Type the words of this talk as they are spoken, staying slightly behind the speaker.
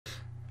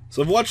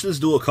So I've watched this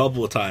duel a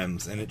couple of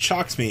times, and it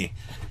shocks me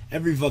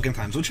every fucking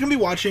time. So what you're going to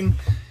be watching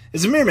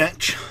is a mirror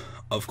match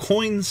of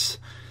coins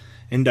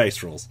and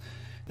dice rolls.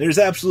 There's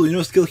absolutely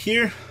no skill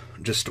here,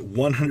 just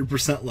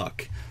 100%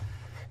 luck.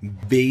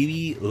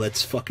 Baby,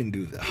 let's fucking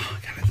do this. Oh,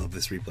 God, I love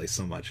this replay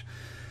so much.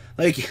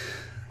 Like,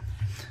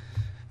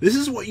 this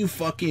is what you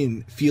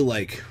fucking feel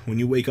like when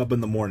you wake up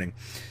in the morning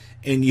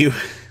and you,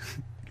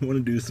 you want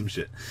to do some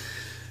shit.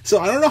 So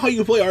I don't know how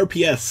you play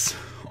RPS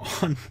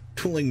on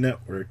Dueling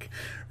Network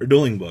or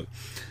Dueling Book,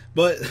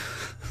 but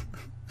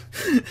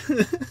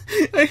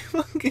I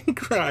fucking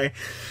cry.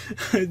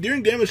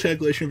 During damage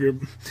calculation of your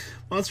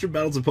monster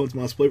battles opponent's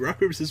monster, play rock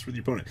paper scissors with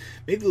your opponent.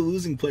 Make the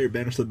losing player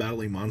banish the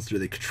battling monster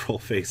they control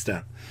face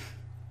down.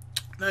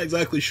 Not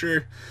exactly sure,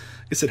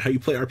 like I said, how you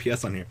play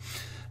RPS on here,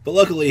 but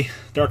luckily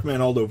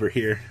Darkman Ald over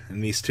here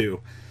and these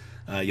two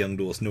young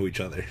duelists know each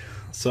other.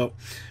 So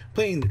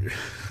playing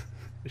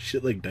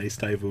shit like Dice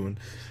Typhoon,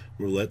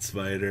 Roulette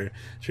Spider,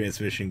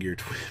 Transmission Gear,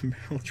 Twin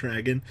Barrel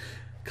Dragon,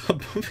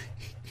 Cup of...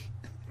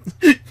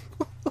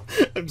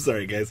 I'm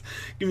sorry, guys.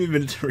 Give me a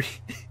minute to read.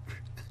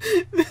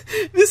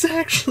 This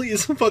actually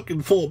is a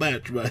fucking full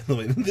match, by the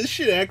way. This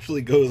shit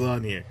actually goes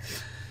on here.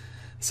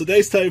 So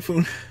Dice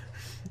Typhoon,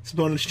 his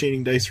opponent's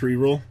chaining dice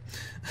reroll,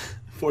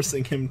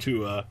 forcing him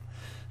to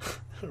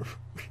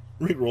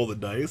reroll the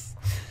dice.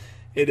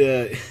 It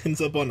ends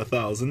up on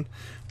 1,000,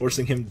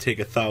 forcing him to take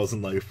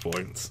 1,000 life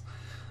points.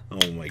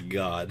 Oh my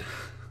god.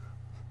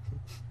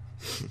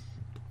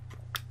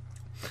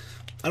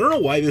 I don't know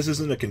why this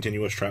isn't a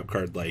continuous trap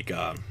card like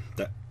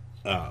that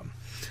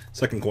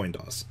second coin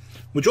toss,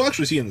 which you'll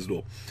actually see in this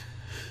duel.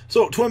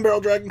 So, Twin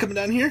Barrel Dragon coming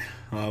down here.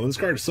 When this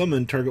card is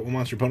summoned, target one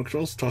monster opponent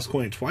controls, toss a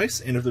coin twice,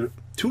 and if the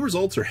two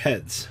results are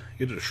heads,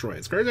 you get to destroy it.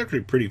 This card is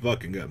actually pretty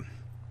fucking good.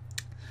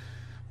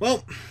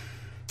 Well,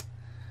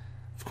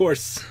 of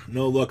course,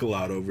 no luck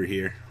allowed over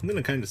here. I'm going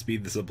to kind of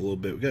speed this up a little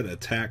bit. We got to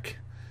attack.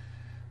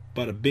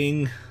 Bada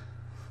bing.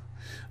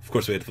 Of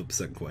course, we had to flip the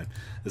second coin.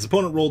 This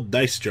opponent rolled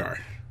Dice Jar.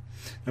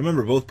 Now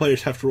remember, both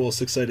players have to roll a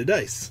 6-sided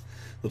dice.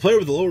 The player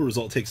with the lower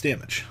result takes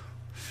damage.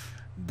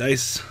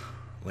 Dice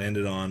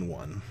landed on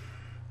 1.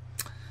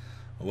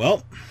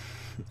 Well,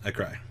 I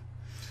cry.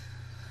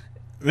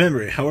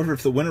 Remember, however,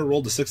 if the winner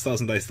rolled a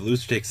 6,000 dice, the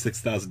loser takes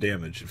 6,000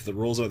 damage. If the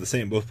rolls are the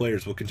same, both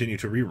players will continue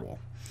to reroll.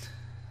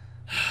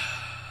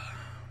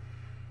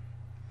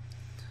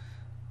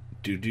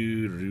 Do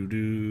do do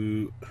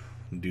do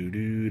do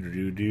do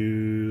do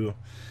do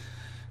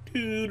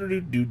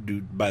do do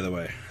do. By the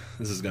way,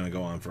 this is going to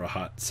go on for a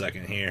hot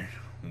second here.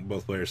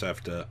 Both players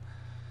have to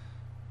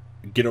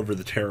get over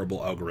the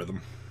terrible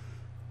algorithm.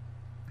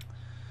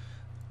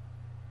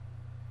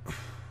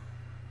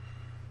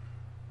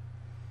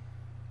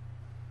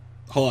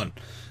 Hold on.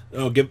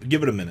 Oh, give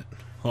it a minute.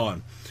 Hold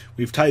on.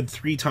 We've tied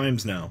 3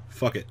 times now.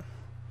 Fuck it.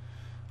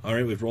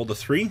 Alright, we've rolled a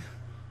 3.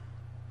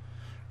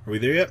 Are we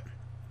there yet?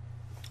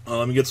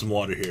 Let me get some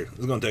water here. This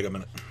is going to take a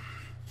minute.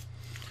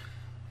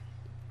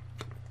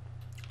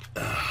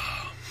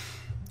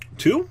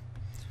 2?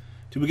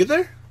 Did we get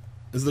there?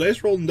 Is the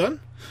dice rolled and done?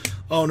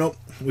 Oh, no.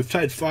 We've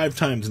tied 5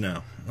 times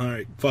now.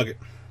 Alright, fuck it.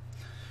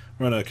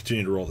 We're going to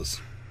continue to roll this.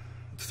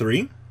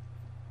 3.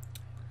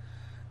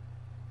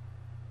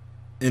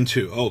 And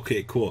 2.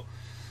 Okay, cool.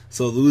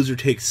 So the loser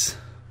takes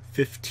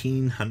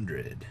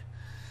 1,500.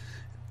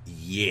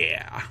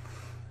 Yeah.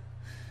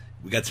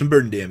 We got some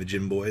burn damage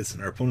in, boys,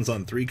 and our opponent's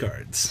on 3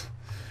 cards.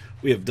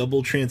 We have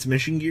double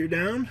Transmission Gear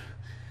down,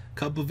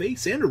 Cup of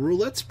Ace, and a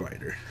Roulette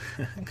Spider.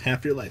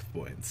 Half your life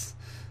points.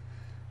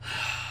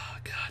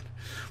 God.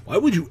 Why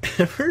would you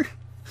ever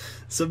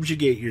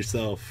subjugate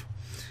yourself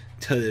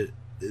to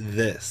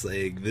this?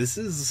 Like, this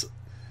is...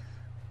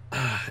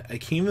 I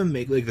can't even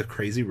make, like, the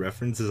crazy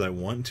references I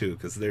want to,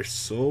 because they're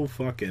so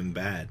fucking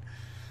bad.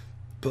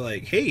 But,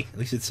 like, hey, at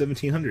least it's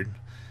 1,700.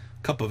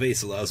 Cup of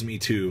Ace allows me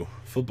to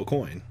flip a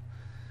coin.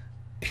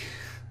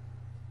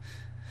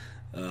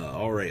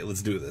 Alright,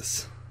 let's do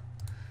this.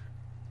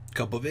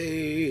 Cup of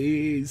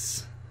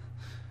Ace.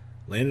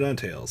 Landed on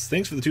tails.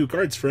 Thanks for the 2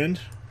 cards, friend.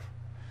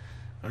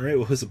 Alright,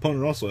 well, his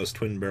opponent also has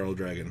Twin Barrel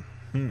Dragon.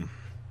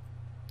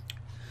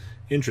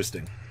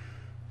 Interesting.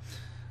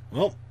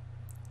 Well...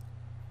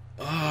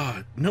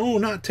 no,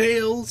 not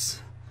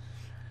tails.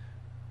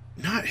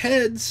 Not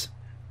heads.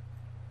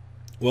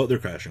 Well, they're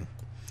crashing.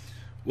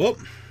 Well,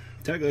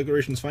 attack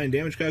declaration's fine.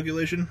 Damage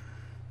calculation.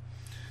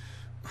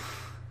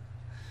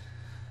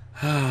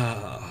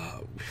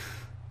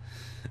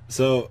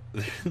 So,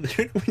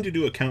 they're going to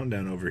do a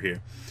countdown over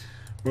here.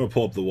 We're going to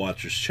pull up the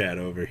Watchers chat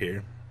over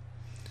here.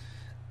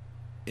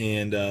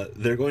 And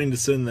they're going to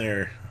send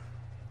their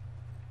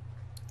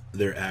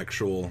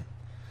actual...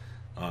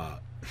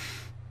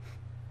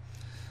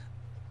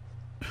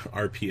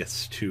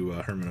 RPS to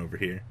Herman over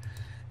here.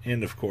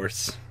 And of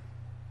course,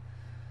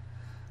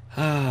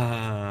 it's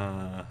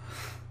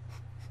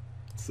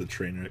the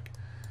train wreck.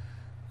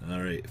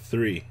 Alright,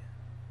 3,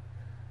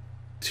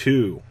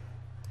 2,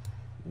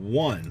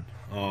 1.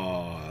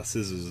 Aw,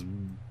 scissors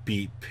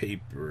beat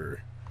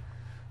paper.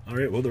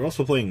 Alright, well, they're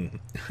also playing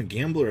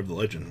Gambler of the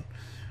Legend.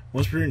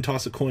 Once per turn,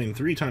 toss a coin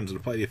 3 times and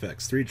apply the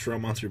effects. 3, destroy a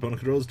monster your opponent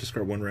controls,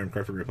 discard 1 random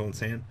card from your opponent's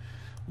hand.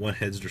 1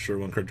 heads, destroy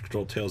 1 card to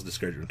control. Tails,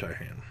 discard your entire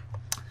hand.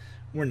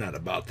 We're not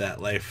about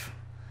that life.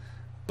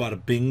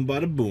 Bada bing,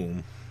 bada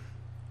boom.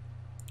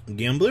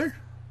 Gambler?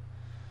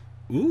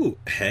 Ooh,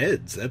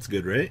 heads. That's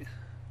good, right?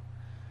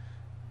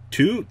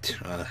 2.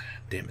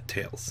 Damn it,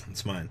 tails.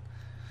 It's mine.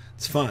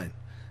 It's fine.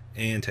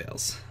 And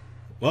tails.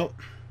 Well,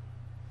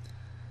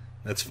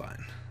 that's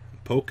fine.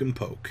 Poke and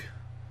poke.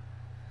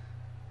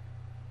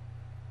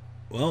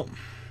 Well,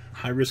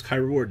 high risk, high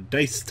reward.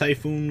 Dice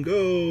Typhoon,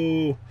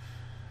 go!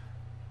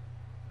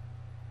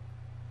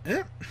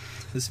 Eh,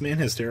 this man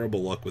has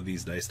terrible luck with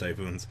these Dice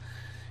Typhoons.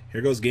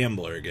 Here goes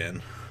Gambler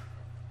again.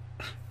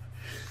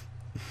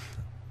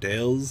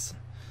 Tails.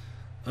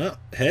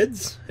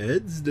 Heads?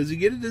 Heads? Does he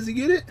get it? Does he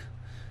get it?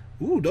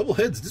 Ooh, double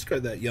heads.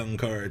 Discard that young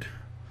card.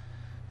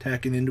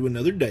 Tacking into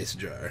another dice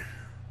jar.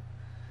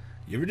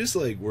 You ever just,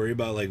 like, worry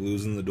about, like,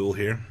 losing the duel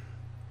here?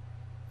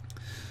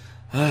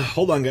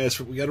 Hold on, guys.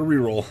 We gotta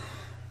reroll.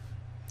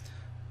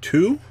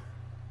 2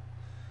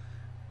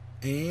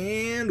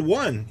 and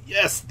 1.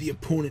 Yes, the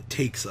opponent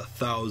takes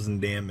 1,000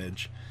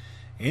 damage.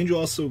 And you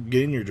also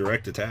gain your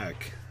direct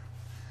attack.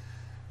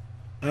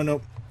 Oh,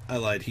 no. I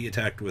lied. He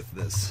attacked with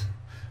this.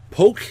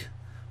 Poke.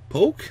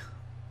 Poke.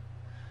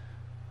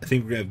 I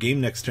think we're going to have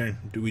game next turn.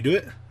 Do we do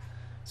it?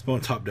 Let's go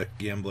on top deck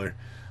Gambler.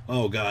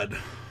 Oh, God.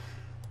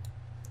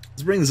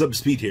 Let's bring this up to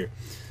speed here.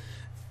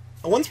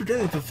 Once per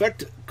turn, if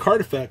effect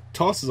card effect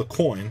tosses a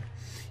coin,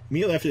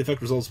 immediately after the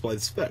effect results, apply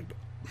this effect.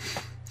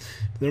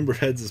 The number of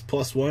heads is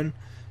 +1.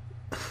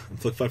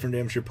 Inflict 500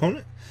 damage to your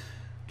opponent.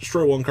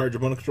 Destroy 1 card your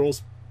opponent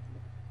controls.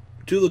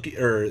 3 look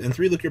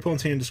your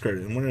opponent's hand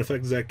discarded. And when an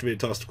effect is activated,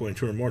 toss the coin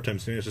 2 or more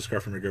times. Finish this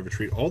card from your graveyard.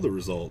 Treat all the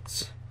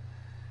results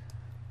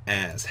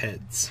as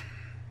heads.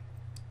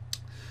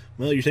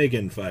 Well, you're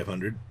taking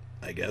 500,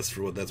 I guess,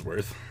 for what that's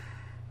worth.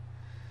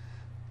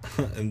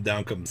 And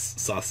down comes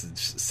Sausage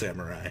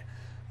Samurai,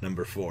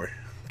 number 4.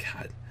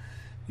 God,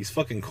 these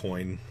fucking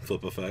coin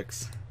flip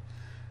effects.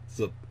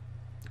 So,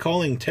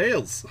 calling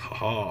tails.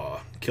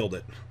 Ha! Killed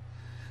it.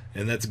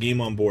 And that's game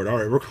on board. All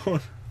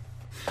right,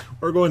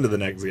 we're going to the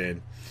next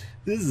game.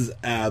 This is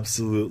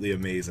absolutely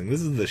amazing.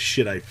 This is the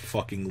shit I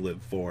fucking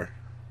live for.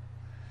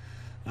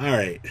 All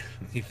right,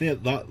 he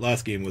thought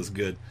last game was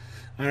good.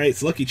 All right,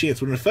 it's Lucky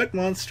Chance. When an effect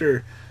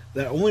monster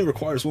that only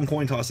requires 1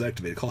 coin toss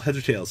activated, call heads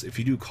or tails. If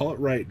you do, call it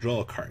right, draw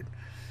a card.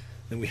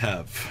 Then we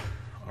have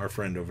our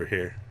friend over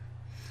here.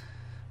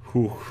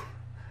 Whew.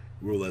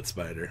 Roulette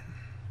Spider.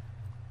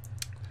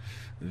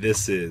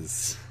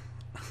 This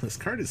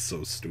card is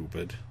so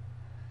stupid.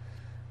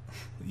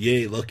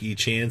 Yay, Lucky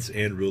Chance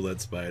and Roulette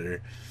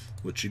Spider.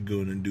 What you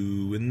gonna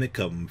do when they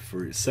come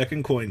for your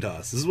second coin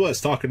toss? This is what I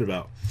was talking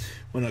about.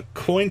 When a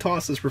coin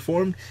toss is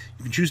performed,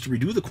 you can choose to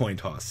redo the coin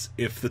toss.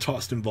 If the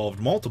toss involved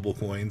multiple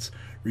coins,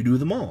 redo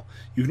them all.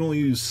 You can only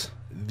use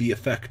the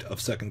effect of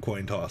second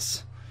coin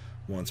toss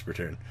once per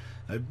turn.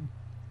 I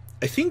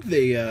think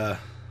they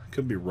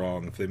could be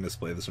wrong if they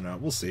misplay this or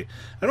not. We'll see.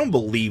 I don't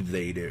believe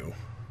they do.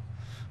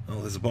 Oh,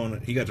 his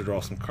opponent, he got to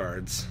draw some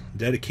cards.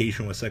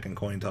 Dedication with second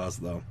coin toss,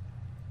 though.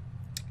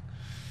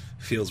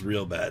 Feels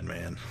real bad,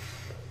 man.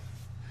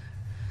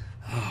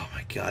 Oh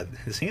my god,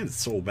 his hand is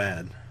so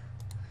bad.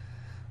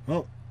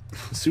 Well,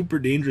 super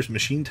dangerous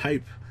machine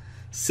type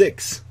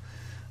 6.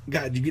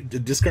 God, you get to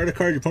discard a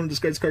card, your opponent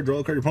discards a card, draw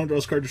a card, your opponent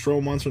draws a card, destroy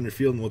a monster on your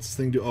field, and what's this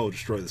thing do? Oh,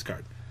 destroy this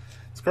card.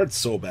 This card's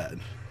so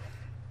bad.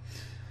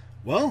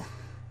 Well,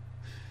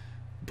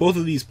 both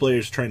of these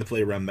players are trying to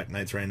play around Mech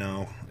Knights right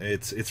now.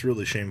 It's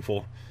really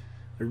shameful.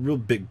 A real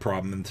big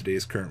problem in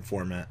today's current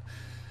format.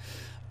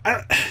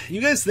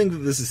 You guys think that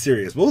this is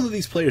serious? Both of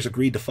these players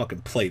agreed to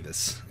fucking play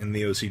this in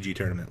the OCG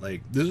tournament.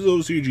 Like, this is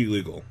OCG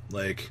legal.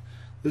 Like,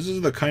 this is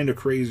the kind of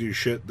crazy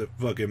shit that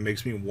fucking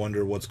makes me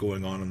wonder what's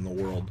going on in the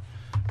world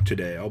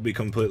today. I'll be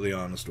completely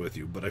honest with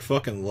you, but I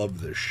fucking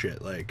love this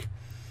shit. Like,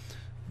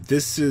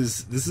 this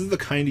is the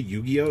kind of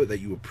Yu-Gi-Oh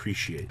that you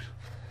appreciate.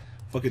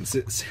 Fucking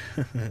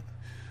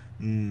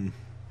fucking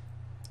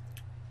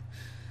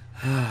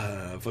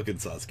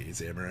Sasuke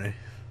Samurai.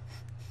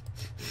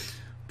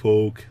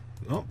 Poke.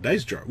 Oh,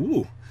 dice jar.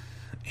 Ooh.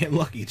 And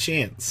Lucky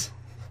Chance.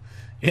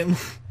 And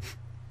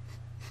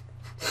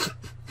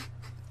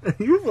are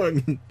you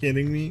fucking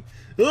kidding me?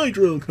 I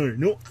draw a card.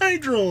 No, I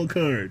draw a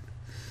card.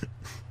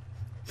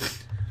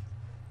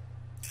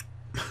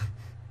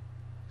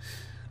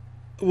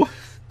 What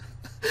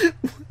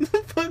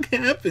the fuck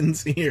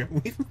happens here?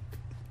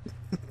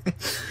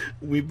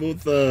 We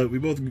both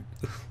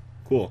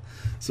cool.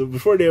 So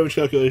before damage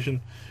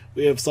calculation,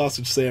 we have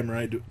Sausage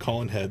Samurai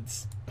calling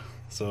heads.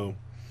 So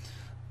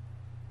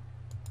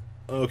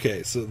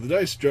okay, so the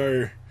dice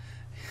jar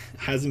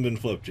hasn't been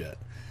flipped yet.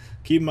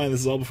 Keep in mind this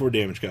is all before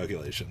damage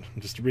calculation,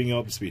 just to bring you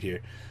up to speed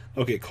here.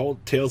 Okay,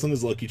 called tails on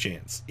his Lucky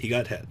Chance. He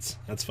got heads.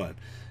 That's fine.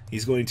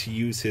 He's going to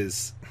use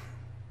his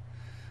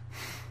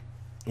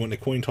when a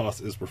coin toss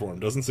is performed.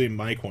 Doesn't say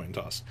my coin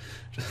toss.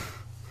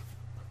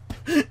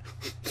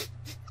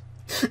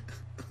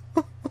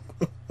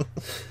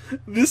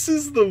 This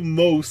is the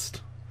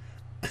most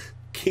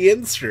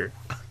cancer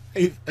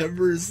I've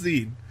ever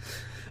seen.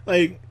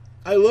 Like,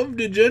 I love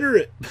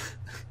Degenerate.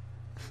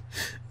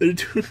 There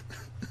are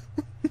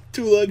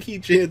two lucky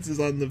chances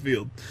on the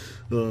field.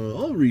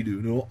 I'll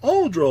redo. No,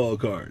 I'll draw a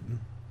card.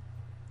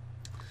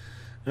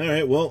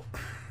 Alright, well,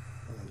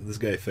 this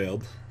guy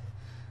failed,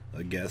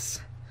 I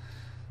guess.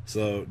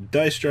 So,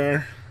 dice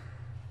jar.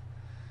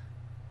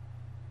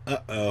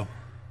 Uh-oh.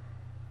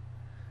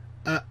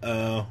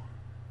 Uh-oh.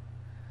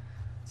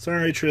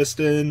 Sorry,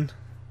 Tristan.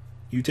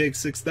 You take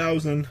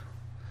 6,000.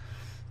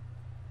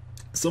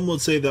 Some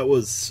would say that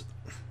was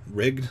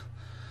rigged.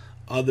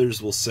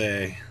 Others will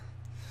say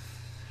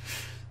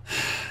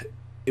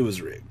it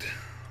was rigged.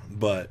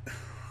 But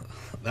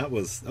that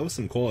was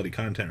some quality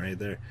content right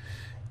there.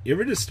 You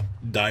ever just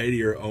die to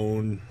your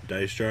own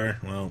dice jar?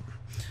 Well,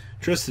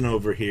 Tristan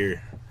over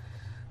here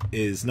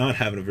is not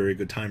having a very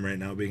good time right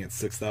now, being at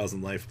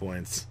 6,000 life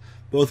points.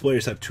 Both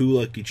players have two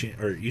lucky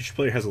or each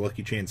player has a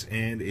lucky chance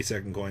and a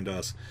second coin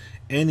toss.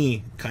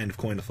 Any kind of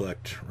coin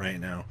effect right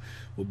now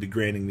will be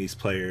granting these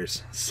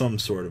players some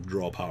sort of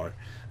draw power.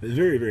 It's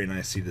very, very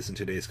nice to see this in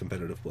today's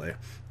competitive play.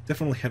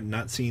 Definitely have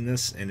not seen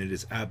this, and it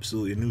is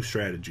absolutely a new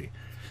strategy.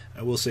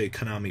 I will say,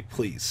 Konami,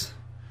 please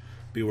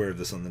be aware of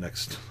this on the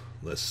next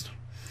list.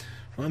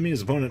 Well, I mean,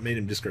 his opponent made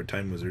him discard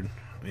Time Wizard.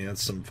 I mean,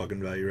 that's some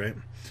fucking value, right?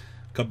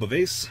 Cup of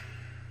Ace.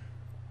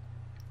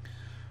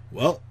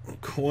 Well,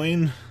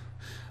 coin.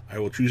 I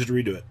will choose to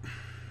redo it.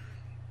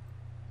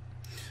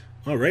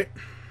 Alright.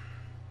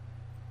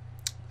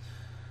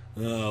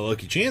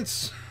 Lucky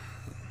chance,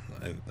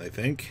 I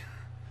think.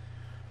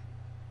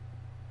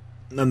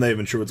 I'm not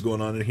even sure what's going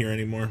on in here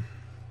anymore.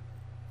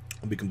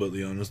 I'll be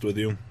completely honest with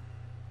you.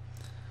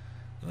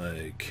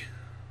 Like,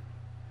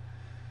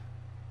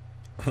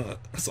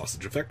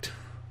 sausage effect.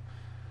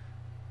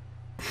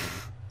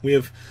 we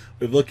have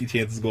lucky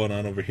chances going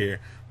on over here.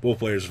 Both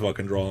players are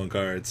fucking drawing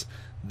cards.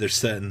 They're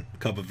setting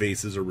Cup of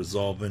Aces or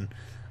resolving.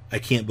 I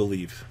can't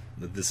believe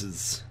that this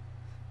is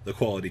the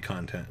quality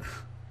content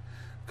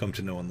come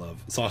to know and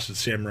love. Sausage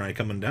Samurai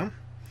coming down.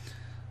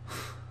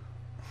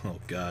 Oh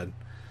god.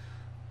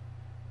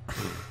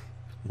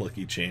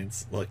 Lucky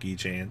chance,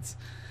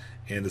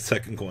 and a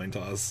second coin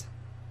toss.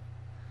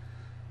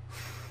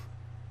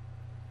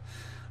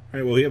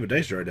 Alright, well, we have a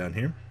dice jar down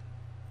here.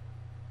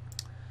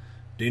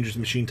 Dangerous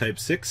Machine Type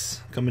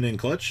 6 coming in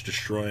clutch,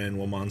 destroying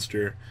one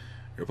monster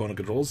your opponent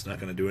controls. Not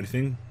going to do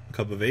anything.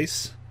 Cup of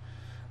Ace.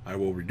 I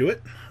will redo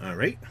it.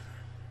 Alright.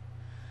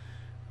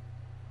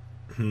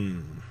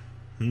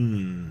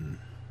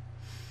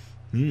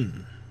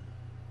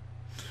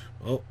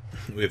 Well,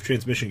 we have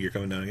Transmission Gear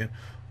coming down again.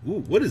 Ooh,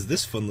 what is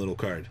this fun little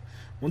card?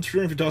 Once per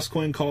turn, if you toss a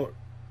coin, call it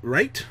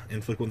right,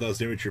 inflict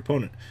 1,000 damage to your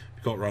opponent. If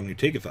you call it wrong, you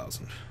take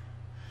 1,000.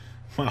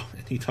 Wow,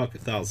 and he took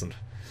 1,000.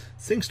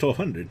 This thing's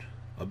 1,200.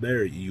 A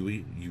bear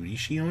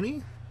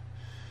Yurishioni?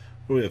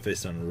 What do we have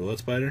face down? A Roulette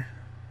Spider?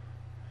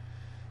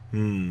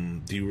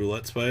 The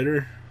Roulette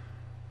Spider?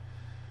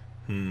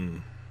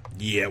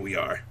 Yeah, we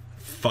are.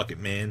 Fuck it,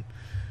 man.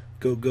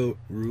 Go,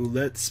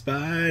 Roulette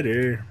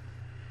Spider.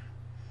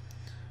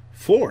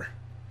 4.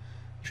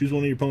 Choose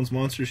one of your opponent's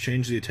monsters,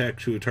 change the attack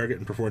to a target,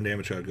 and perform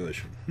damage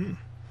calculation.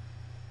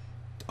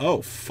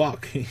 Oh,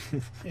 fuck. He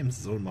names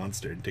his own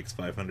monster and takes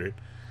 500.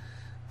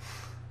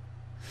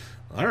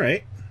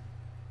 Alright.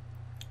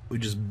 We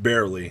just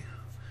barely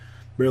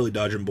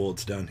dodging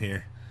bullets down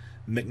here.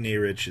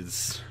 McNairich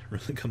is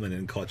really coming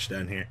in clutch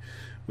down here.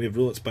 We have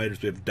Roulette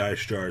Spiders, we have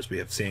Dice Jars, we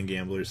have Sand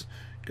Gamblers.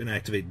 Gonna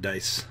activate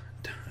Dice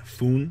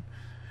Foon.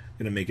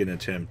 Gonna make an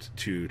attempt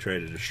to try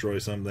to destroy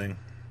something.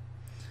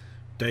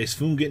 Dice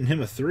Foon getting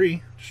him a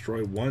 3.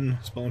 Destroy one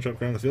spell and trap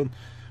card on the field.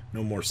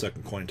 No more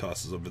second coin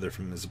tosses over there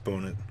from his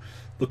opponent.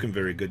 Looking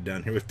very good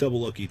down here with double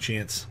lucky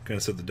chance.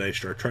 Gonna set the dice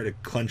jar. Try to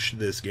clinch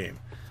this game.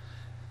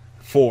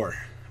 4.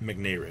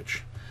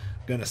 McNairich.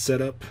 Gonna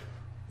set up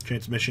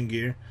Transmission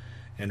Gear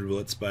and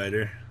Roulette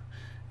Spider.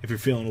 If you're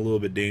feeling a little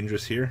bit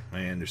dangerous here,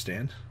 I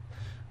understand.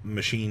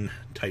 Machine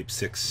Type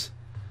 6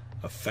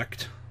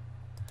 effect.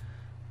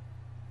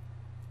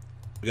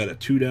 We got a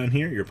 2 down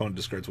here. Your opponent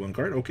discards 1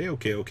 card.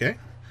 Okay.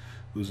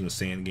 Losing a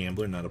Sand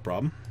Gambler, not a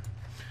problem.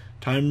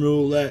 Time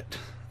Roulette.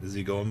 Is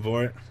he going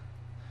for it?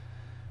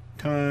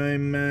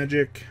 Time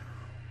Magic.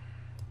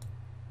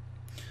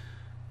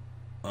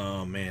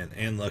 Oh, man.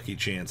 And Lucky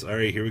Chance.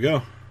 Alright, here we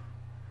go.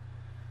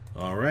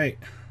 Alright.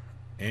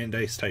 And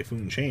Dice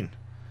Typhoon Chain.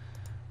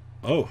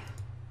 Oh.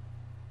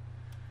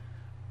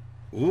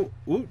 Ooh,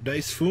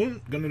 Dice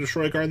Foon. Gonna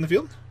destroy a card in the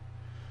field.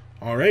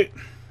 Alright.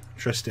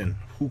 Tristan.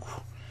 Whew.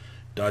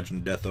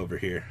 Dodging death over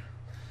here.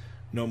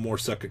 No more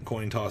second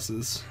coin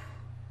tosses.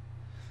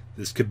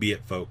 This could be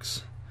it,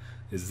 folks.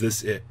 Is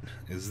this it?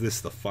 Is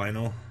this the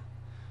final?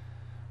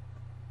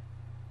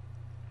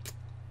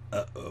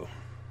 Uh-oh.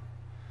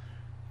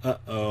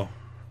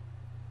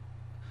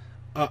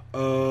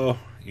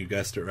 You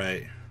guessed it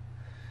right.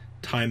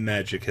 Time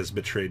Magic has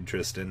betrayed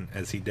Tristan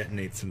as he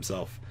detonates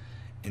himself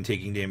in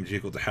taking damage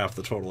equal to half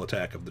the total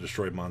attack of the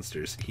destroyed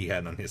monsters he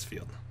had on his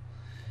field.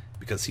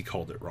 Because he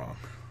called it wrong.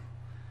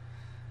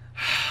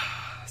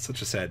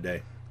 Such a sad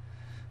day.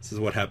 This is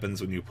what happens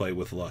when you play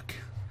with luck.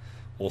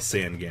 Old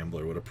Sand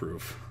Gambler would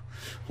approve.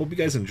 Hope you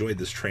guys enjoyed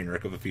this train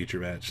wreck of a feature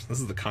match. This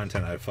is the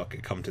content I've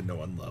fucking come to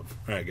know and love.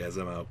 Alright guys,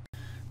 I'm out.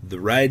 The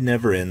ride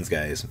never ends,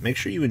 guys. Make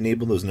sure you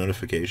enable those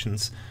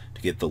notifications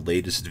to get the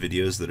latest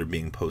videos that are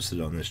being posted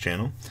on this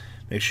channel.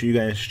 Make sure you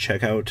guys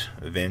check out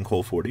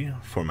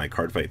VanCole40 for my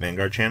Cardfight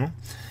Vanguard channel.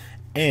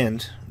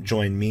 And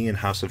join me and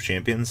House of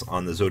Champions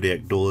on the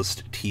Zodiac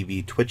Duelist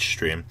TV Twitch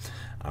stream.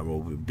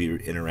 We'll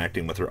be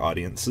interacting with our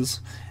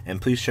audiences.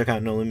 And please check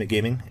out No Limit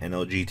Gaming and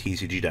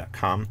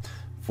LGTCG.com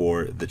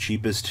for the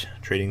cheapest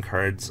trading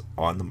cards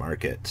on the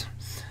market.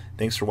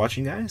 Thanks for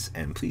watching, guys,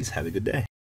 and please have a good day.